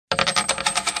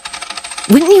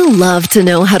Wouldn't you love to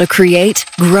know how to create,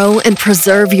 grow, and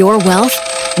preserve your wealth?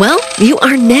 Well, you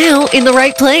are now in the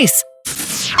right place.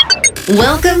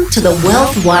 Welcome to the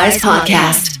Wealth Wise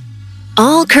Podcast,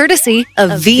 all courtesy of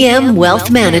VM Wealth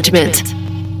Management.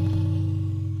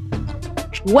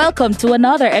 Welcome to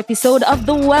another episode of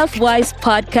the Wealth Wise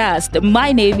Podcast.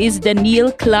 My name is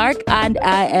Danielle Clark and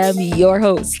I am your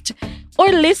host.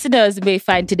 Our listeners may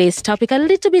find today's topic a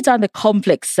little bit on the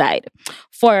complex side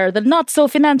for the not so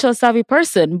financial savvy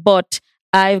person, but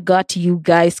I've got you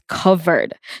guys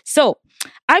covered. So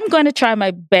I'm going to try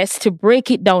my best to break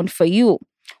it down for you.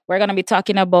 We're going to be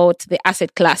talking about the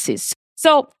asset classes.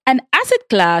 So an asset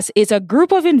class is a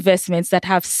group of investments that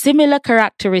have similar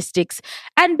characteristics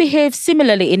and behave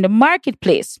similarly in the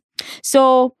marketplace.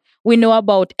 So we know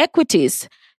about equities.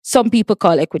 Some people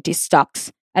call equity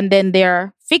stocks. And then there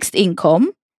are fixed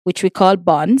income, which we call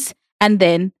bonds, and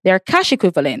then there are cash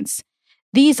equivalents.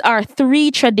 These are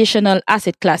three traditional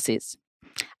asset classes.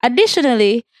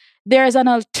 Additionally, there is an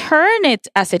alternate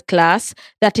asset class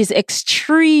that is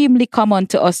extremely common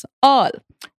to us all.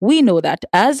 We know that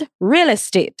as real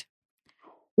estate.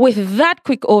 With that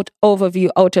quick overview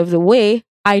out of the way,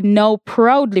 I now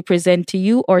proudly present to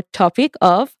you our topic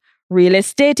of real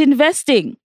estate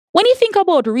investing. When you think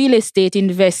about real estate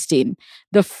investing,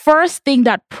 the first thing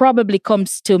that probably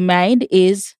comes to mind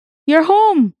is your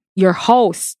home, your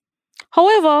house.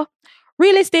 However,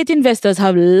 real estate investors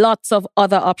have lots of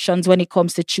other options when it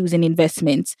comes to choosing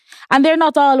investments, and they're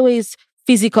not always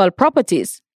physical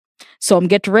properties. Some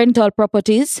get rental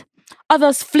properties,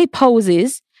 others flip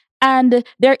houses, and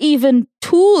there are even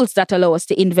tools that allow us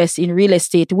to invest in real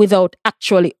estate without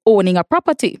actually owning a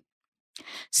property.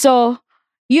 So,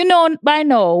 you know by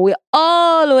now, we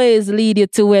always lead you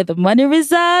to where the money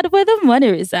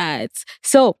resides.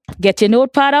 So get your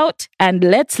notepad out and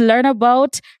let's learn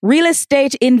about real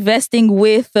estate investing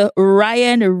with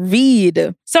Ryan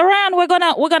Reed. So Ryan, we're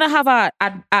gonna have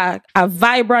a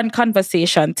vibrant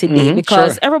conversation today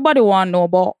because everybody wanna know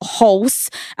about house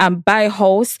and buy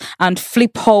house and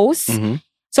flip house. Mm-hmm.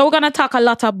 So we're going to talk a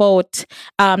lot about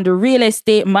the real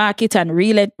estate market and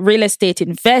real estate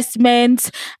investments,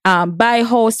 buy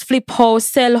house, flip house,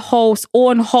 sell house,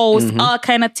 own house, all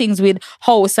kind of things with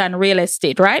house and real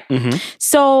estate, right? Mm-hmm.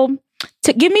 So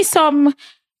to give me some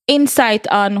insight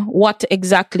on what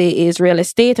exactly is real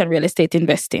estate and real estate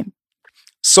investing.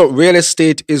 So real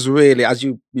estate is really, as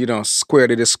you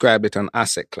squarely described it, an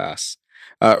asset class.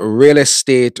 Real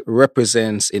estate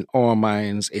represents, in our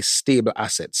minds, a stable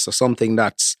asset. So something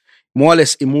that's more or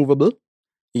less immovable.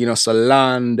 So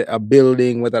land, a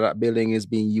building, whether that building is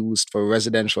being used for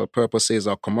residential purposes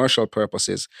or commercial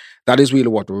purposes, that is really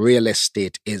what real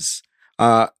estate is.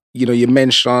 You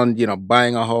mentioned,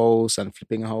 buying a house and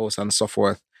flipping a house and so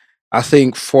forth. I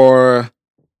think for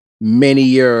many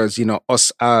years,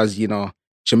 us as,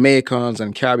 Jamaicans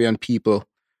and Caribbean people,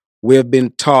 we've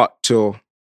been taught to,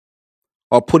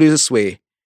 or put it this way,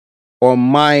 our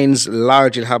minds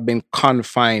largely have been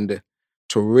confined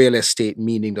to real estate,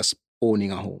 meaning just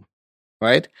owning a home,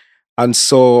 right? And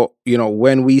so,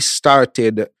 when we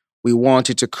started, we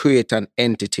wanted to create an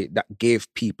entity that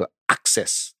gave people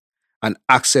access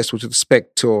with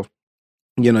respect to,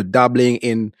 dabbling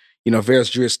in, various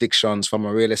jurisdictions from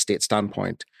a real estate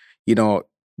standpoint,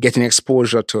 getting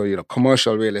exposure to,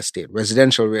 commercial real estate,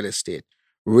 residential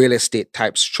real estate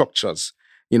type structures.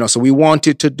 So we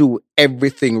wanted to do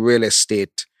everything real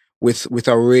estate with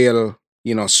a real,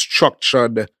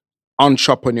 structured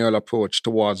entrepreneurial approach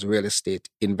towards real estate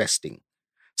investing.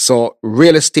 So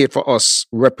real estate for us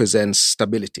represents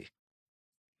stability.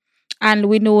 And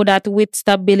we know that with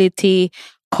stability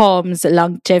comes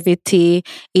longevity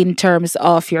in terms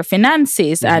of your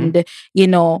finances and,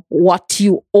 what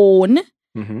you own.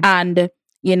 Mm-hmm. And,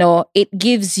 it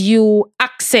gives you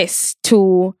access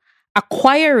to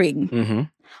acquiring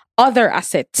other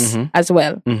assets as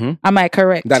well. Mm-hmm. Am I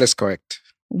correct? That is correct.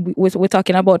 We're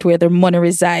talking about where the money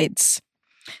resides.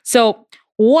 So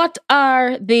what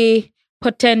are the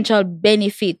potential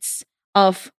benefits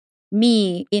of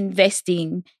me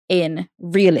investing in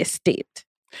real estate?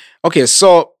 Okay,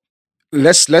 so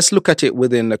let's look at it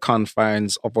within the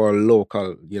confines of our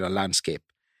local, landscape.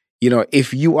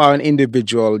 If you are an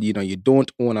individual, you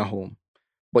don't own a home,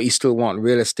 but you still want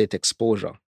real estate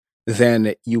exposure,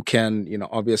 then you can,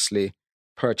 obviously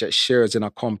purchase shares in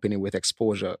a company with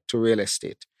exposure to real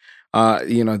estate.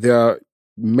 There are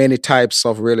many types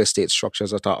of real estate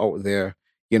structures that are out there.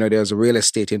 There's a real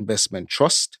estate investment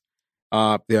trust.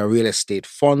 There are real estate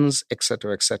funds, et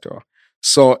cetera, et cetera.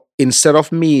 So instead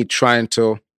of me trying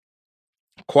to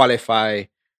qualify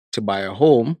to buy a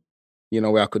home,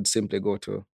 where I could simply go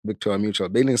to Victoria Mutual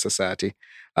Building Society,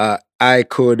 I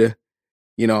could,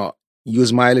 you know,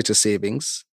 use my little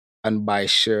savings and buy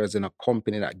shares in a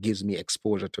company that gives me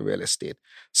exposure to real estate.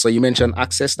 So you mentioned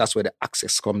access. That's where the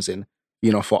access comes in,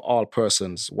 for all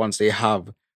persons once they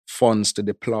have funds to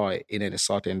deploy in any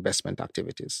sort of investment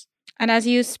activities. And as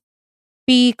you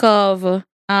speak of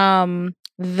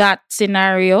that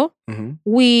scenario,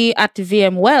 we at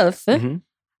VM Wealth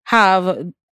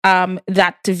have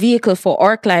that vehicle for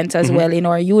our clients as well in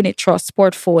our unit trust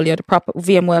portfolio, the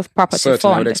VM Wealth Property Certainly,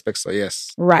 Fund. I would expect so,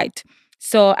 yes. Right.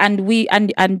 So, and we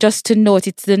and just to note,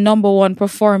 it's the number one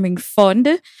performing fund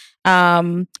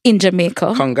in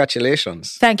Jamaica.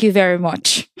 Congratulations. Thank you very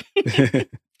much.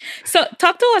 So,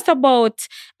 talk to us about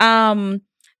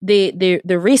the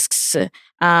risks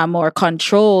or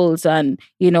controls, and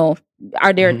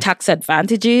are there tax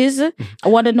advantages? I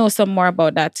want to know some more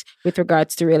about that with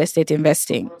regards to real estate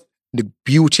investing. The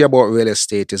beauty about real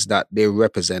estate is that they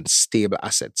represent stable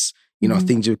assets.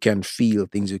 Things you can feel,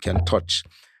 things you can touch.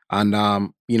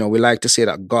 And, we like to say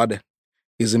that God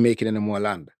isn't making any more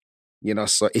land,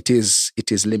 so it is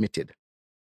limited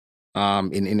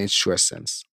in its truest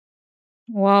sense.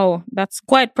 Wow, that's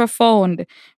quite profound,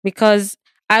 because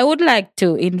I would like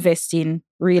to invest in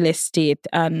real estate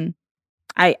and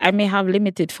I may have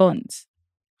limited funds.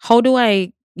 How do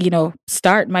I,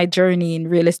 start my journey in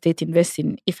real estate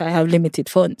investing if I have limited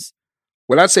funds?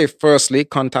 Well, I'd say firstly,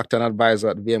 contact an advisor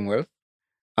at VM Wealth.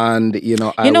 And,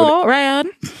 Ryan,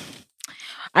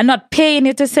 I'm not paying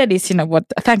you to say this, but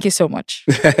thank you so much.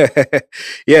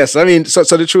 Yes, I mean, so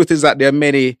the truth is that there are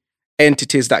many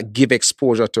entities that give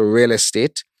exposure to real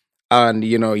estate, and,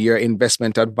 your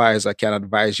investment advisor can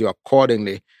advise you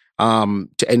accordingly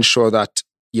to ensure that,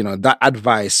 that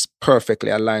advice perfectly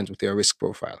aligns with your risk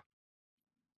profile.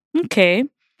 Okay.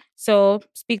 So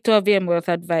speak to a VM Wealth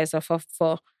advisor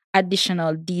for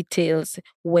additional details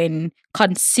when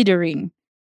considering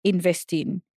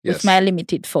investing with my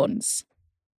limited funds,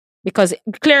 because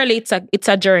clearly it's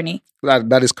a journey.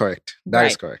 That is correct. That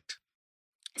is correct.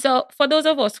 So for those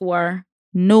of us who are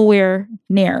nowhere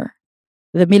near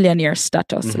the millionaire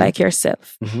status, like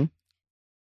yourself,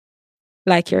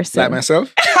 like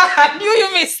myself, I knew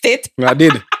you missed it. I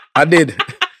did.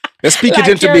 Let's speak it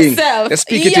into being. Let's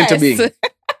speak it into being.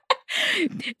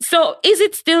 So is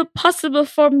it still possible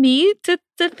for me to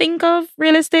think of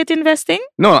real estate investing?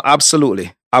 No,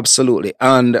 absolutely.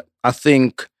 And I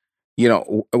think,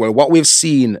 what we've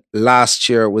seen last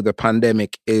year with the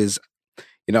pandemic is,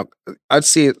 I'd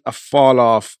say a fall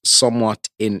off somewhat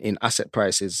in asset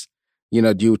prices,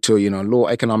 due to, low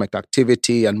economic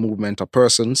activity and movement of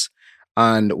persons.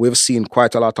 And we've seen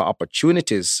quite a lot of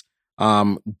opportunities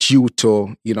due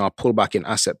to, a pullback in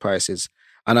asset prices.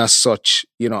 And as such,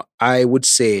 I would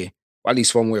say, at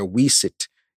least from where we sit,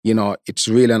 it's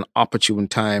really an opportune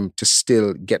time to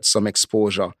still get some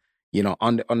exposure,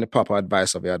 on the proper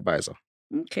advice of your advisor.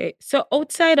 Okay. So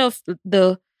outside of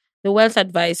the wealth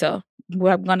advisor,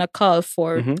 we're going to call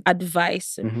for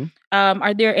advice.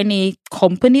 Are there any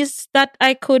companies that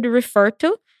I could refer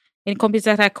to? Any companies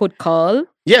that I could call?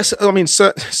 Yes. I mean,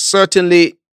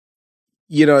 certainly,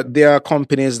 there are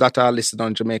companies that are listed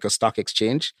on Jamaica Stock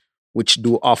Exchange, which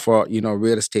do offer,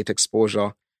 real estate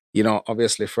exposure.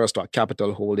 Obviously, First Rock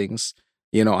Capital Holdings.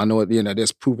 I know,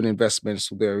 there's Proven Investments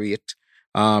through their REIT.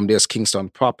 There's Kingston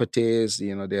Properties.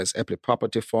 There's Epley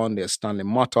Property Fund. There's Stanley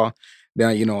Motor. There,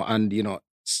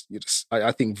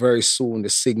 I think very soon the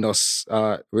Cygnus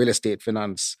Real Estate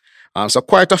Finance. So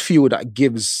quite a few that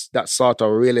gives that sort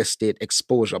of real estate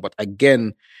exposure. But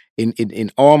again,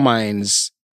 in our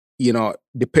minds,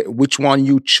 which one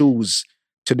you choose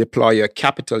to deploy your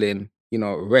capital in,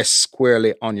 rests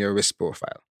squarely on your risk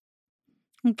profile.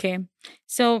 Okay.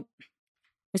 So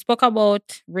we spoke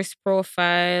about risk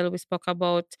profile.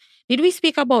 Did we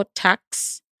speak about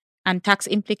tax and tax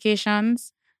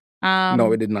implications? No,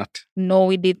 we did not. No,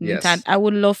 we didn't. Yes. And I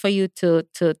would love for you to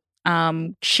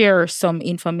share some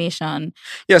information.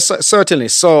 Yes, certainly.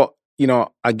 So,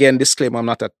 again, disclaimer, I'm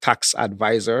not a tax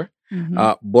advisor,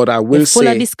 but I will say...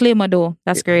 Full disclaimer though.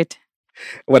 That's great.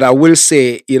 What I will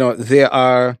say, there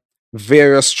are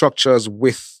various structures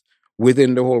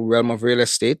within the whole realm of real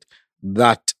estate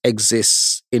that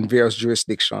exists in various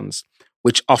jurisdictions,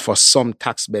 which offer some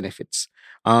tax benefits.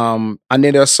 And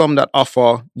then there are some that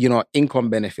offer, income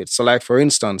benefits. So like, for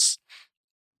instance,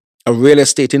 a real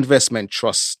estate investment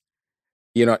trust,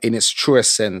 in its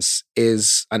truest sense,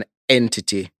 is an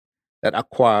entity that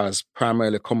acquires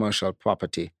primarily commercial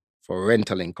property for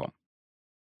rental income.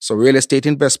 So real estate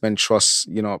investment trusts,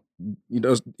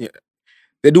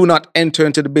 they do not enter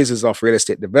into the business of real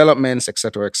estate developments, et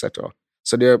cetera, et cetera.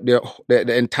 So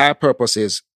the entire purpose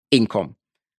is income.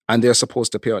 and they're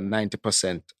supposed to pay out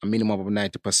 90%, a minimum of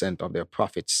 90% of their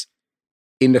profits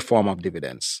in the form of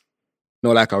dividends.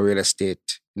 No, like a real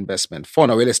estate investment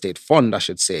fund, a real estate fund, I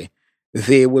should say.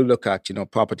 They will look at,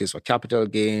 properties for capital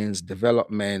gains,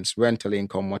 developments, rental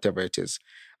income, whatever it is.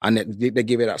 And they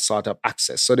give it that sort of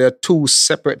access. So there are two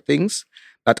separate things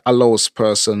that allows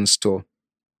persons to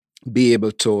be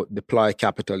able to deploy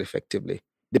capital effectively,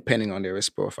 depending on their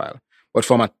risk profile. But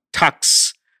from a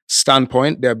tax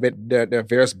standpoint, there are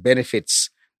various benefits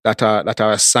that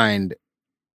are assigned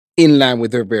in line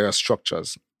with their various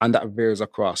structures, and that varies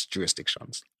across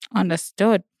jurisdictions.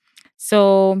 Understood.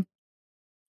 So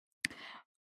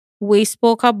we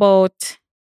spoke about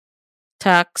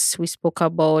tax. We spoke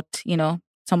about,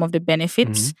 some of the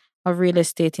benefits of real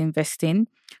estate investing,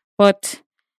 but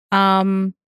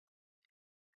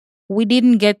we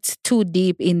didn't get too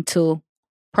deep into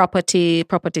property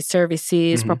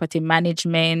services, property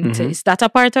management. Is that a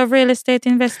part of real estate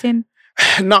investing?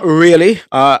 Not really.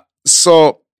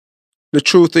 So the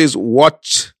truth is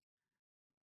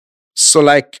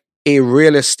like a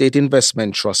real estate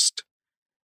investment trust,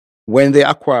 when they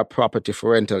acquire property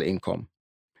for rental income,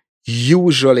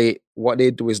 usually what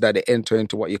they do is that they enter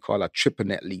into what you call a triple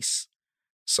net lease.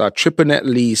 So a triple net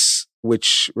lease,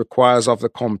 which requires of the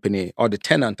company, or the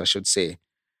tenant, I should say,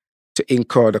 to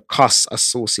incur the costs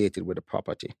associated with the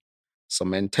property. So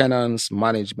maintenance,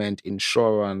 management,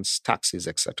 insurance, taxes,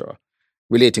 etc.,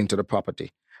 relating to the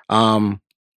property.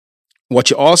 What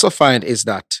you also find is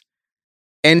that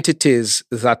entities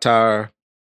that are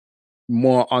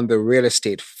more on the real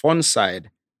estate fund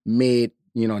side may,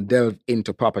 delve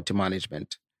into property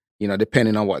management,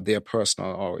 depending on what their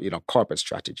personal or, corporate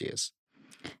strategy is.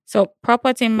 So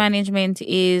property management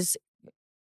is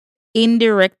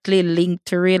indirectly linked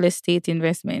to real estate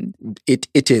investment. It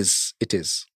is.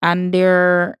 And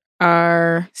there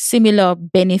are similar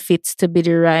benefits to be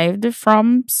derived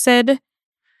from said.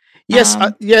 Yes.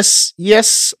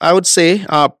 I would say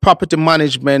property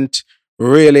management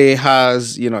really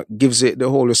has, gives it the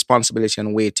whole responsibility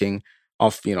and weighting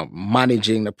of,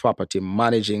 managing the property,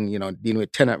 dealing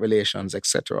with tenant relations,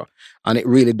 etc. And it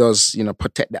really does,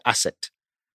 protect the asset.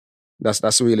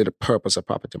 That's really the purpose of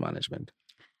property management.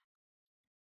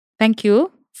 Thank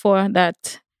you for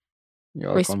that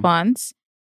response.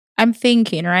 I'm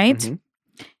thinking, right?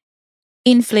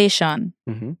 Inflation.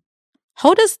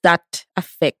 How does that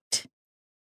affect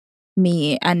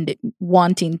me and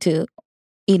wanting to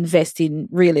invest in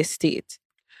real estate?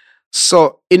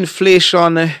 So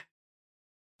inflation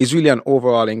is really an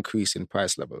overall increase in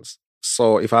price levels.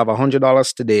 So if I have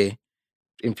 $100 today,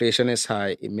 inflation is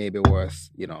high, it may be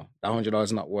worth, that $100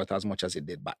 is not worth as much as it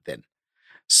did back then.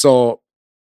 So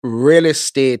real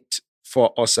estate,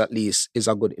 for us at least, is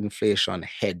a good inflation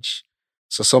hedge.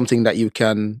 So something that you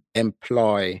can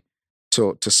employ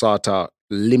to sort of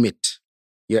limit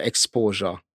your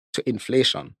exposure to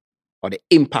inflation or the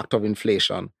impact of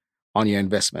inflation on your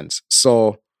investments.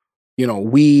 So,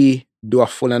 we do a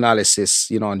full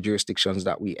analysis, on jurisdictions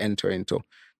that we enter into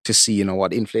to see,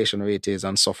 what the inflation rate is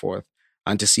and so forth,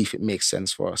 and to see if it makes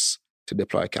sense for us to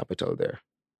deploy capital there.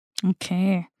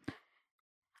 Okay.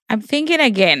 I'm thinking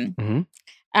again,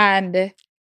 and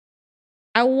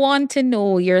I want to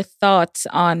know your thoughts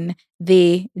on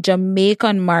the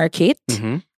Jamaican market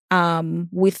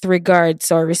with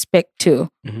regards or respect to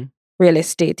real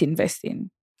estate investing.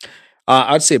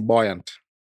 I'd say buoyant.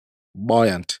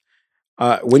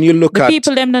 When you look at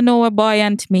people, them don't know what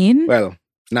buoyant mean. Well,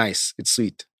 nice. It's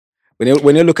sweet.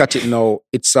 When you look at it now,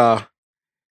 it's and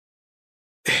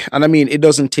I mean, it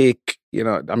doesn't take,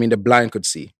 the blind could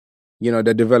see,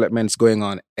 the developments going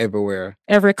on everywhere,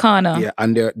 every corner. Yeah,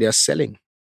 and they're selling.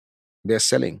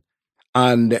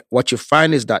 And what you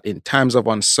find is that in times of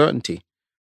uncertainty,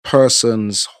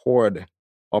 persons hoard,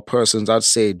 or persons, I'd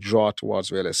say, draw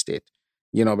towards real estate,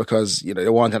 because, they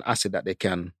want an asset that they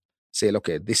can say,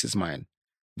 okay, this is mine,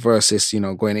 versus,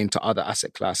 going into other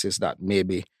asset classes that may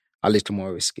be a little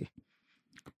more risky.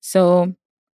 So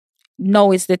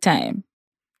now is the time.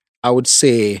 I would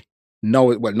say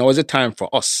now is the time for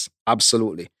us,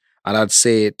 absolutely. And I'd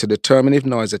say to determine if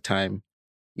now is the time,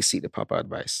 you seek the proper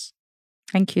advice.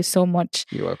 Thank you so much.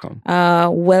 You're welcome.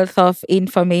 Wealth of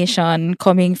information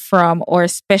coming from our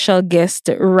special guest,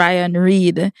 Ryan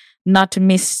Reid, not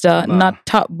Mr., not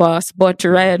Top Boss, but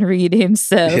Ryan Reid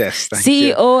himself. Yes,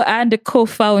 CEO you. And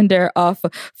co-founder of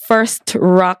First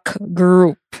Rock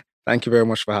Group. Thank you very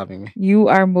much for having me. You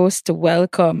are most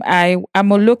welcome. I'm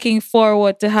looking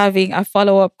forward to having a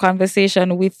follow-up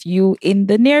conversation with you in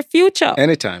the near future.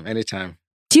 Anytime.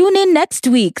 Tune in next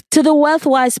week to the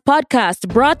WealthWise podcast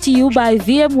brought to you by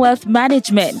VM Wealth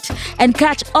Management and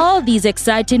catch all these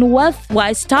exciting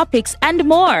WealthWise topics and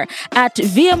more at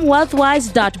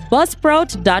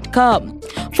vmwealthwise.buzzsprout.com.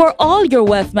 For all your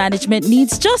wealth management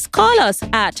needs, just call us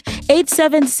at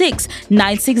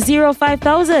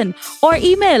 876-960-5000 or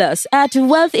email us at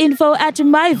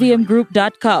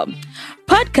wealthinfo@myvmgroup.com.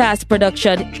 Podcast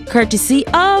production courtesy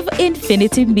of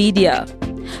Infinity Media.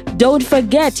 Don't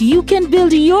forget, you can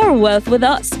build your wealth with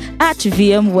us at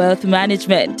VM Wealth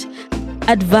Management.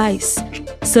 Advice,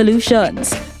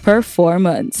 solutions,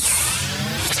 performance.